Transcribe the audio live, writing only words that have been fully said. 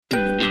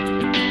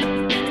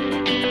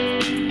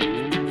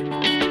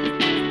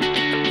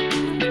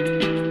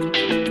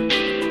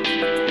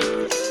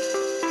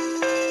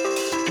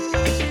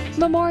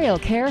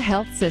RoyalCare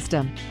Health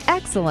System,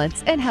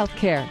 excellence in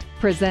healthcare,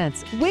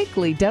 presents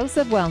Weekly Dose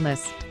of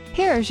Wellness.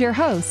 Here's your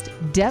host,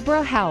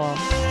 Deborah Howell.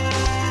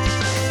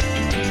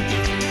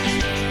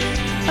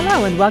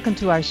 Hello and welcome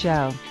to our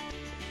show.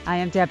 I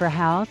am Deborah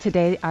Howell.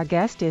 Today our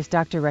guest is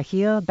Dr.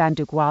 Raheel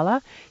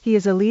Bandukwala. He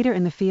is a leader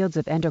in the fields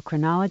of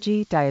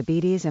endocrinology,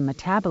 diabetes, and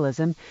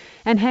metabolism,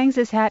 and hangs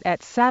his hat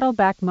at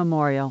Saddleback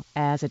Memorial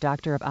as a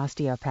doctor of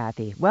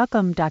osteopathy.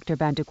 Welcome, Dr.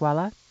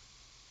 Bandukwala.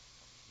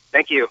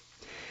 Thank you.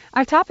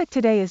 Our topic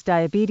today is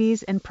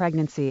diabetes and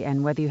pregnancy,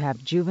 and whether you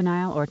have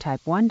juvenile or type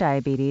 1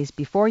 diabetes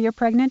before you're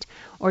pregnant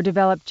or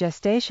develop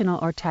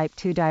gestational or type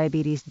 2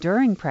 diabetes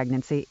during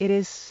pregnancy, it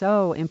is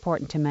so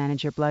important to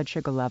manage your blood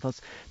sugar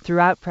levels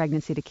throughout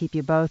pregnancy to keep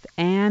you both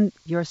and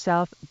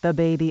yourself, the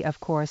baby, of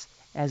course,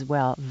 as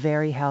well,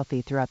 very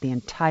healthy throughout the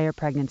entire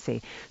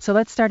pregnancy. So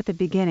let's start at the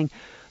beginning.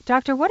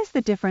 Doctor, what is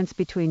the difference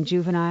between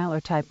juvenile or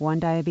type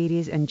 1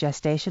 diabetes and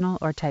gestational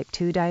or type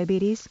 2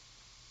 diabetes?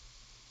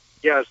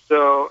 Yeah,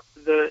 so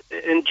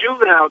in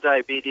juvenile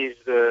diabetes,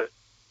 the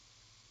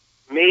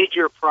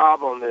major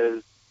problem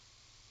is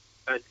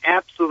an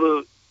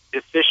absolute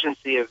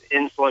deficiency of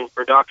insulin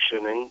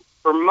production. And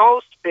for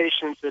most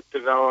patients, it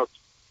develops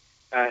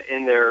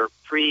in their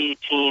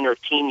pre-teen or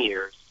teen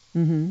years.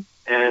 Mm-hmm.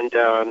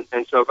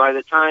 And so by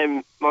the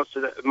time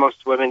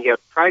most women get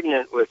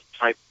pregnant with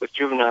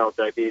juvenile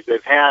diabetes,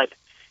 they've had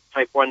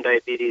type 1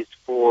 diabetes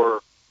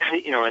for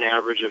an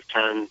average of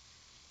 10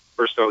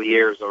 or so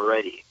years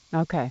already.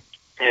 Okay.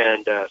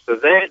 And so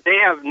they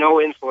have no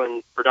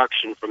insulin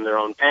production from their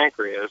own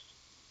pancreas,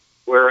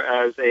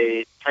 whereas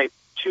a type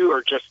 2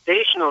 or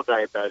gestational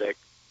diabetic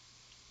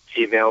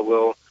female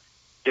will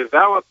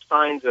develop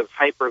signs of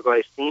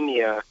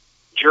hyperglycemia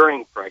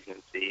during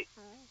pregnancy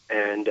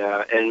and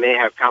may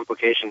have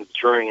complications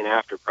during and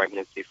after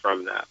pregnancy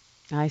from that.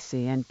 I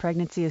see. And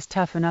pregnancy is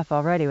tough enough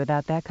already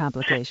without that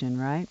complication,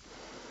 right?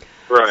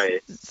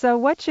 Right. So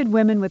what should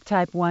women with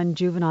type 1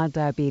 juvenile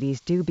diabetes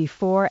do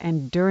before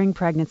and during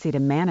pregnancy to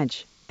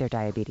manage their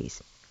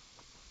diabetes?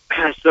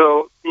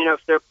 So,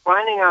 if they're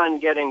planning on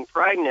getting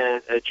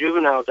pregnant, a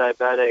juvenile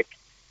diabetic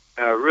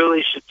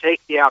really should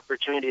take the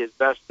opportunity as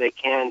best they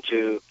can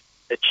to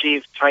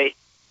achieve tight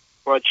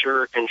blood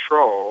sugar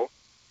control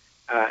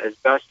as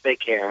best they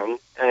can.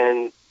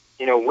 And,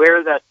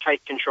 where that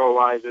tight control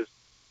lies is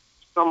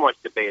somewhat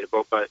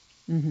debatable, but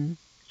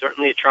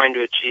certainly trying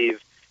to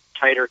achieve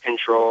tight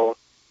control,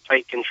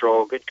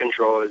 good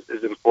control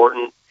is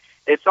important.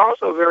 It's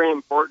also very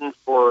important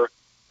for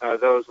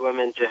those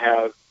women to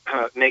have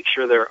make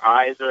sure their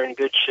eyes are in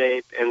good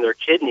shape and their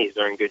kidneys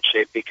are in good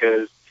shape,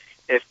 because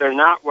if they're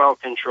not well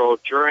controlled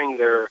during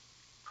their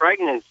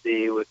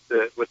pregnancy with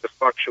the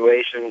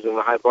fluctuations and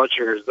the high blood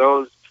sugars,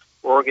 those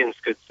organs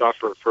could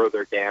suffer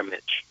further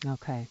damage.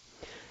 Okay.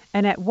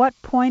 And at what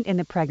point in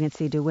the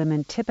pregnancy do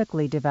women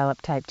typically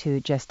develop type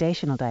 2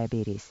 gestational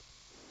diabetes?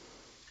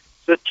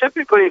 So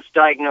typically it's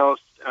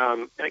diagnosed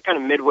kind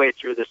of midway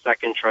through the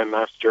second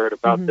trimester at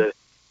about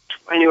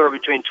anywhere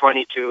between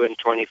 22 and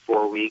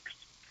 24 weeks.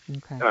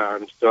 Okay.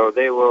 So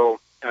they will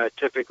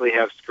typically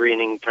have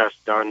screening tests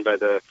done by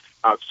the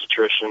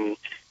obstetrician,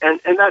 and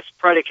that's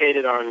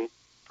predicated on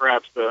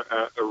perhaps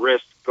a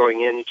risk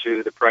going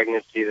into the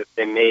pregnancy that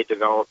they may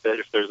develop it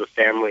if there's a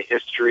family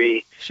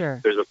history, Sure.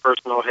 if there's a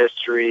personal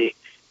history,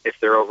 if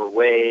they're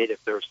overweight,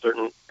 if there's a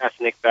certain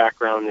ethnic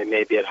background, they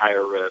may be at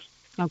higher risk.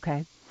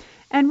 Okay.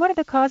 And what are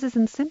the causes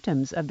and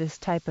symptoms of this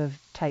type of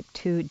type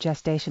 2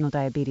 gestational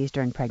diabetes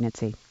during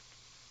pregnancy?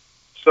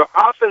 So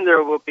often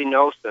there will be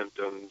no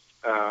symptoms.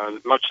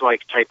 Much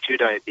like type 2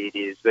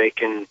 diabetes, they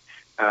can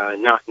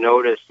not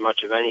notice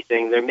much of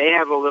anything. They may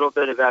have a little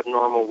bit of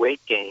abnormal weight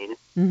gain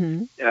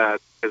because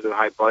of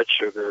high blood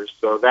sugars.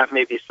 So that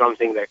may be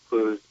something that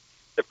clues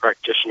the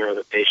practitioner or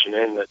the patient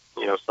in that,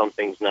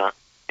 something's not,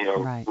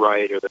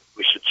 right, or that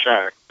we should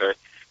check. But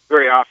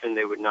very often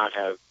they would not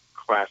have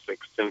classic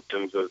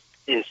symptoms of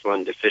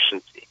insulin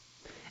deficiency.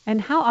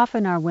 And how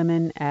often are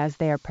women, as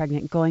they are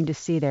pregnant, going to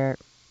see their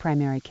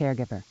primary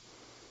caregiver?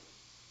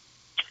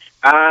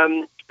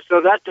 So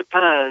that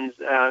depends.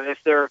 If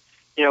they're,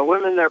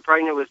 women that are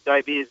pregnant with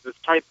diabetes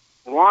with type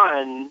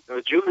 1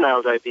 or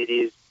juvenile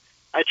diabetes,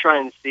 I try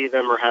and see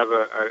them or have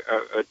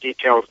a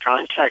detailed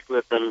contact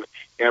with them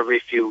every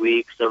few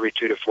weeks, every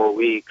 2 to 4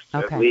 weeks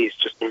at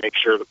least, just to make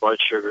sure the blood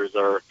sugars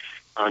are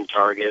on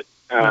target.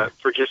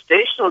 For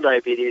gestational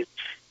diabetes,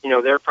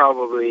 they're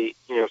probably,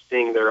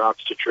 seeing their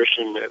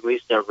obstetrician at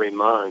least every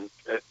month,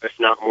 if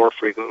not more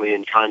frequently,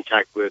 in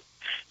contact with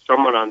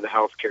someone on the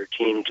healthcare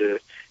team to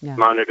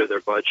monitor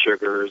their blood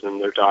sugars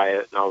and their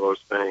diet and all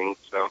those things.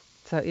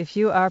 So if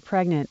you are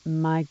pregnant,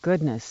 my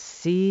goodness,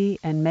 see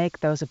and make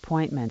those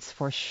appointments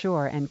for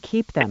sure and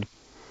keep them.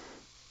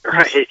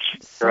 Right.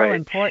 So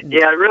important.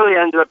 Yeah, it really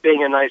ends up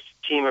being a nice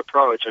team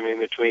approach. I mean,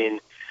 between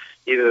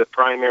either the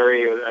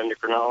primary or the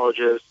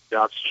endocrinologist, the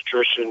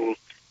obstetrician,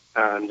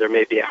 there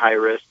may be a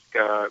high-risk,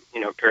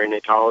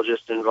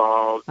 perinatologist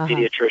involved,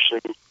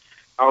 pediatrician.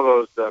 All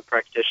those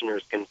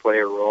practitioners can play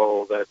a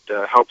role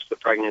that helps the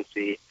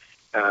pregnancy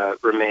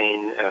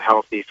remain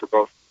healthy for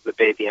both the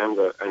baby and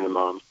the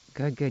mom.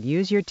 Good, good.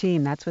 Use your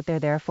team. That's what they're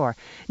there for.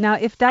 Now,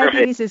 if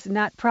diabetes is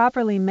not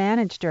properly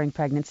managed during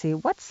pregnancy,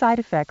 what side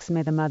effects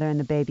may the mother and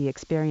the baby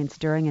experience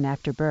during and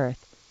after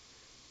birth?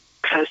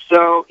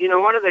 So,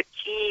 one of the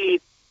key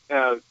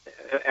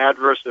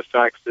adverse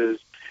effects is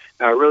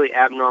really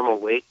abnormal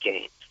weight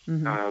gain.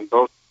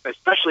 Both,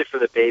 especially for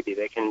the baby,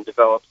 they can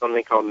develop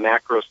something called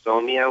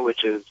macrosomia,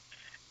 which is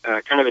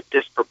kind of a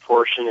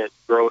disproportionate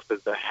growth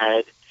of the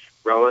head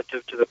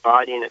relative to the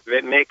body, and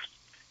it makes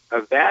a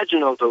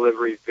vaginal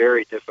delivery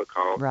very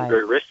difficult, Right.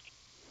 very risky.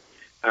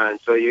 And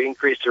so you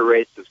increase your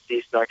rates of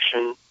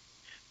C-section.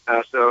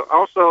 So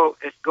also,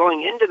 if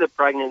going into the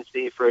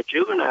pregnancy for a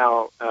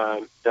juvenile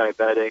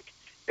diabetic,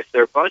 if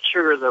their blood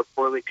sugars are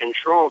poorly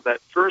controlled, that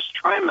first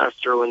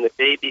trimester when the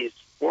baby's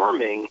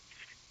forming,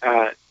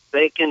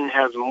 they can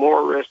have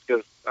more risk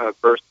of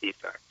birth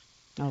defects.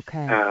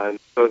 Okay.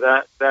 So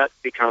that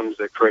becomes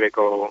a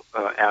critical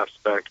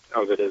aspect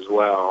of it as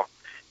well.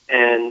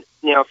 And,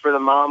 for the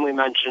mom, we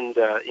mentioned,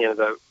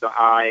 the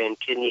eye and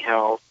kidney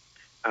health.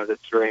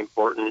 That's very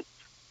important.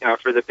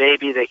 For the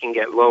baby, they can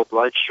get low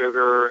blood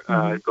sugar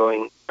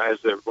going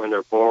when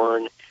they're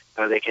born.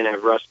 They can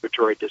have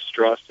respiratory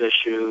distress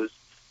issues,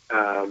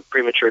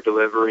 premature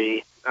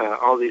delivery.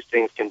 All these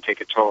things can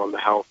take a toll on the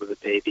health of the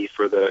baby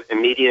for the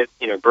immediate,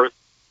 birth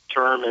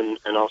term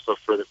and also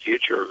for the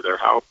future of their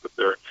health, with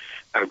their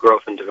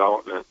growth and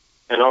development,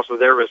 and also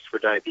their risk for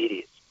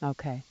diabetes.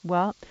 Okay.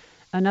 Well,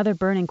 another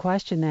burning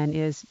question then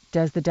is,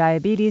 does the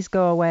diabetes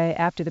go away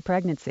after the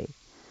pregnancy?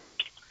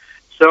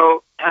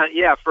 So,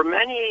 for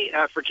many,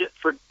 for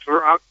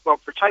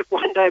type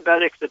 1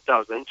 diabetics, it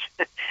doesn't.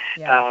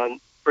 Yeah.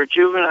 For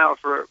juvenile,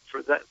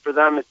 for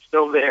them, it's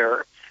still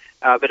there,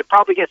 but it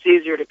probably gets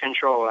easier to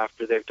control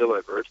after they've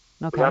delivered.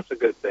 Okay. So that's a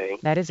good thing.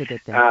 That is a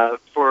good thing.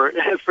 For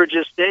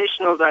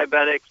gestational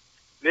diabetics,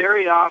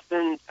 very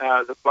often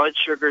the blood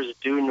sugars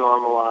do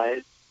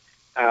normalize,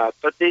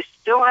 but they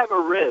still have a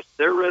risk.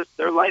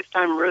 Their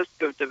lifetime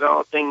risk of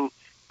developing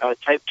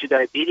type 2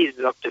 diabetes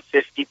is up to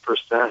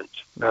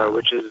 50%,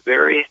 which is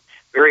very,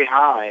 very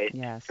high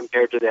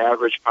compared to the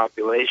average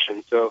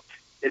population. So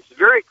it's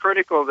very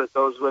critical that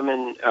those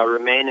women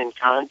remain in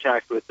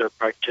contact with their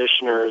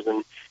practitioners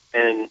and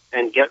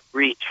get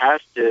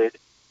retested,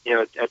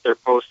 at their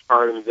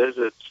postpartum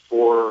visits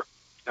for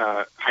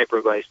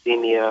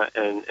hyperglycemia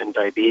and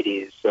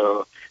diabetes,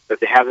 so that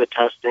they have the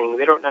testing.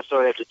 They don't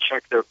necessarily have to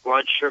check their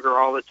blood sugar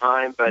all the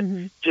time, but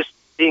just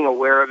being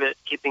aware of it,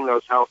 keeping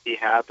those healthy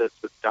habits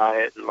with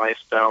diet and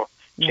lifestyle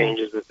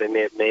changes that they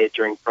may have made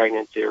during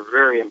pregnancy are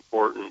very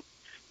important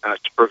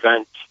to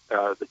prevent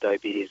the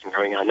diabetes from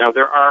going on. Now,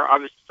 there are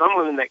obviously some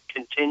women that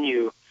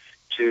continue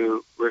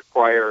to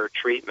require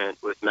treatment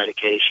with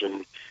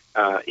medication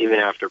even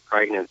after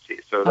pregnancy.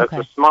 So that's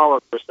a smaller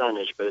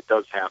percentage, but it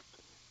does happen.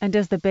 And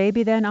does the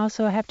baby then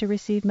also have to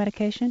receive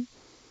medication?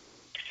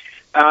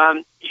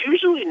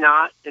 Usually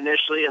not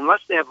initially, unless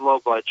they have low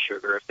blood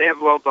sugar. If they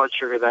have low blood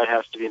sugar, that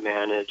has to be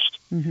managed,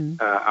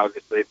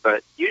 obviously.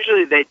 But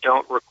usually they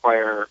don't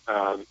require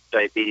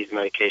diabetes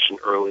medication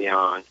early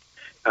on.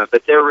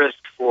 But their risk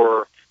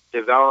for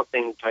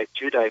developing type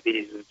 2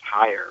 diabetes is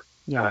higher,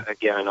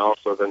 again,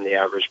 also than the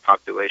average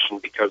population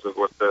because of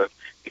what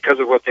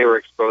they were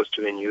exposed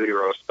to in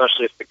utero,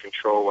 especially if the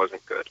control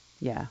wasn't good.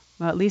 Yeah.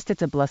 Well, at least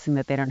it's a blessing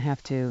that they don't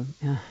have to,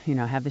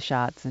 have the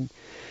shots. And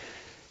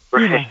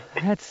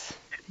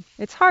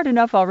it's hard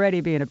enough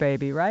already being a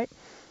baby, right?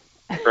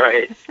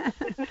 Right.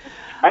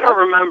 I don't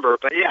remember,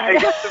 but I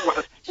guess it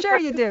was. Sure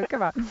you do.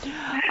 Come on.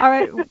 All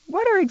right.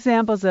 What are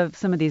examples of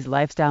some of these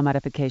lifestyle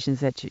modifications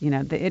that,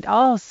 it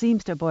all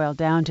seems to boil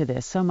down to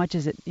this? So much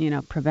is it,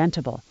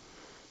 preventable.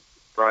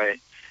 Right.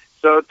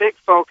 So a big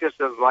focus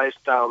of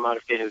lifestyle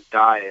modification is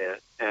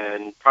diet,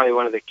 and probably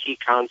one of the key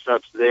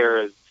concepts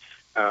there is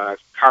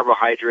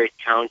carbohydrate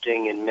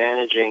counting and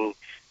managing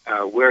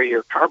where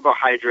your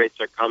carbohydrates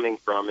are coming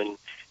from.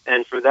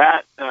 And for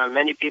that,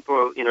 many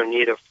people,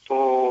 need a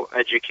full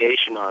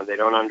education on. They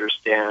don't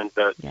understand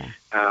that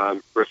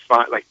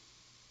like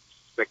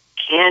the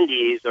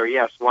candies are,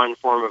 yes, one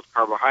form of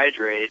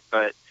carbohydrate,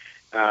 but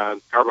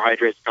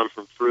carbohydrates come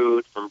from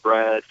fruit, from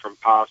bread, from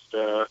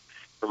pasta,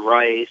 from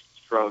rice,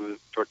 from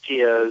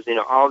tortillas.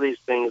 All these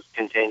things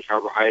contain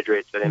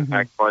carbohydrates that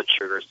impact blood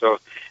sugar. So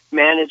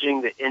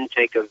managing the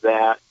intake of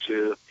that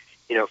to,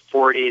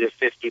 40 to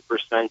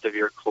 50% of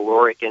your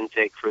caloric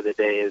intake for the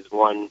day is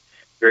one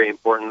very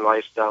important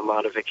lifestyle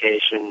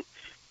modification.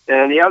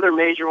 And the other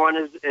major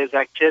one is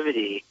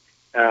activity.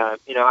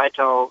 I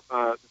tell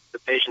the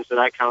patients that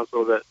I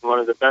counsel that one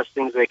of the best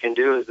things they can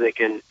do is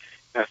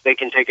if they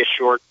can take a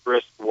short,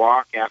 brisk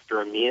walk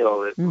after a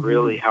meal, it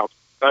really helps,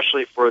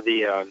 especially for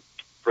the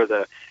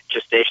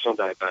gestational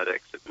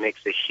diabetics. It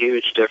makes a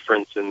huge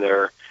difference in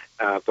their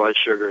blood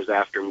sugars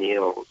after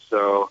meals.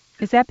 So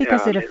is that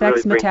because it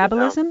affects really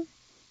metabolism?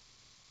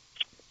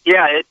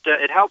 Yeah,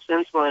 it helps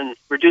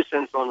reduce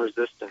insulin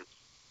resistance.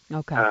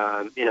 Okay.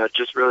 It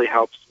just really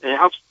helps. And it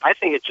helps. I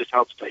think it just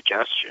helps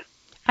digestion.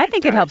 I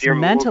think it helps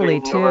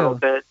mentally too.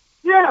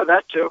 Yeah,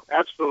 that too.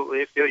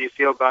 Absolutely. You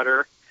feel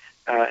better.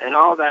 And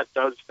all that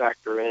does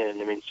factor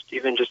in. I mean,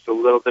 even just a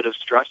little bit of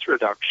stress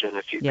reduction,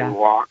 if you Yeah. can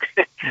walk,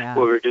 Yeah.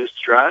 will reduce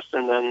stress,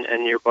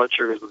 and your blood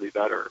sugars will be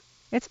better.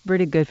 It's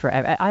pretty good for.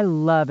 I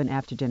love an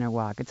after dinner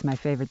walk. It's my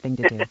favorite thing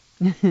to do.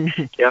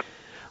 Yep.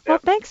 Well,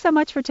 thanks so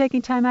much for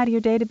taking time out of your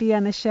day to be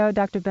on the show,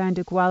 Dr.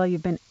 Bandukwala.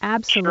 You've been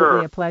absolutely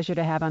Sure. a pleasure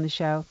to have on the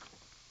show.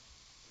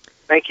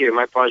 Thank you.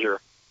 My pleasure.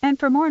 And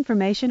for more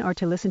information or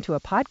to listen to a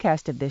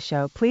podcast of this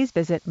show, please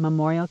visit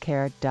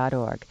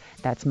memorialcare.org.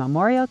 That's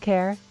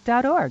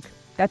memorialcare.org.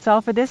 That's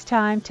all for this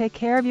time. Take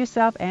care of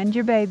yourself and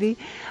your baby.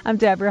 I'm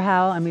Deborah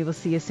Howell, and we will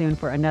see you soon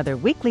for another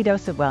weekly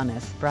dose of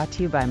wellness brought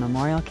to you by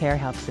Memorial Care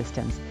Health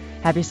Systems.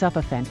 Have yourself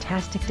a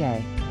fantastic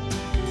day.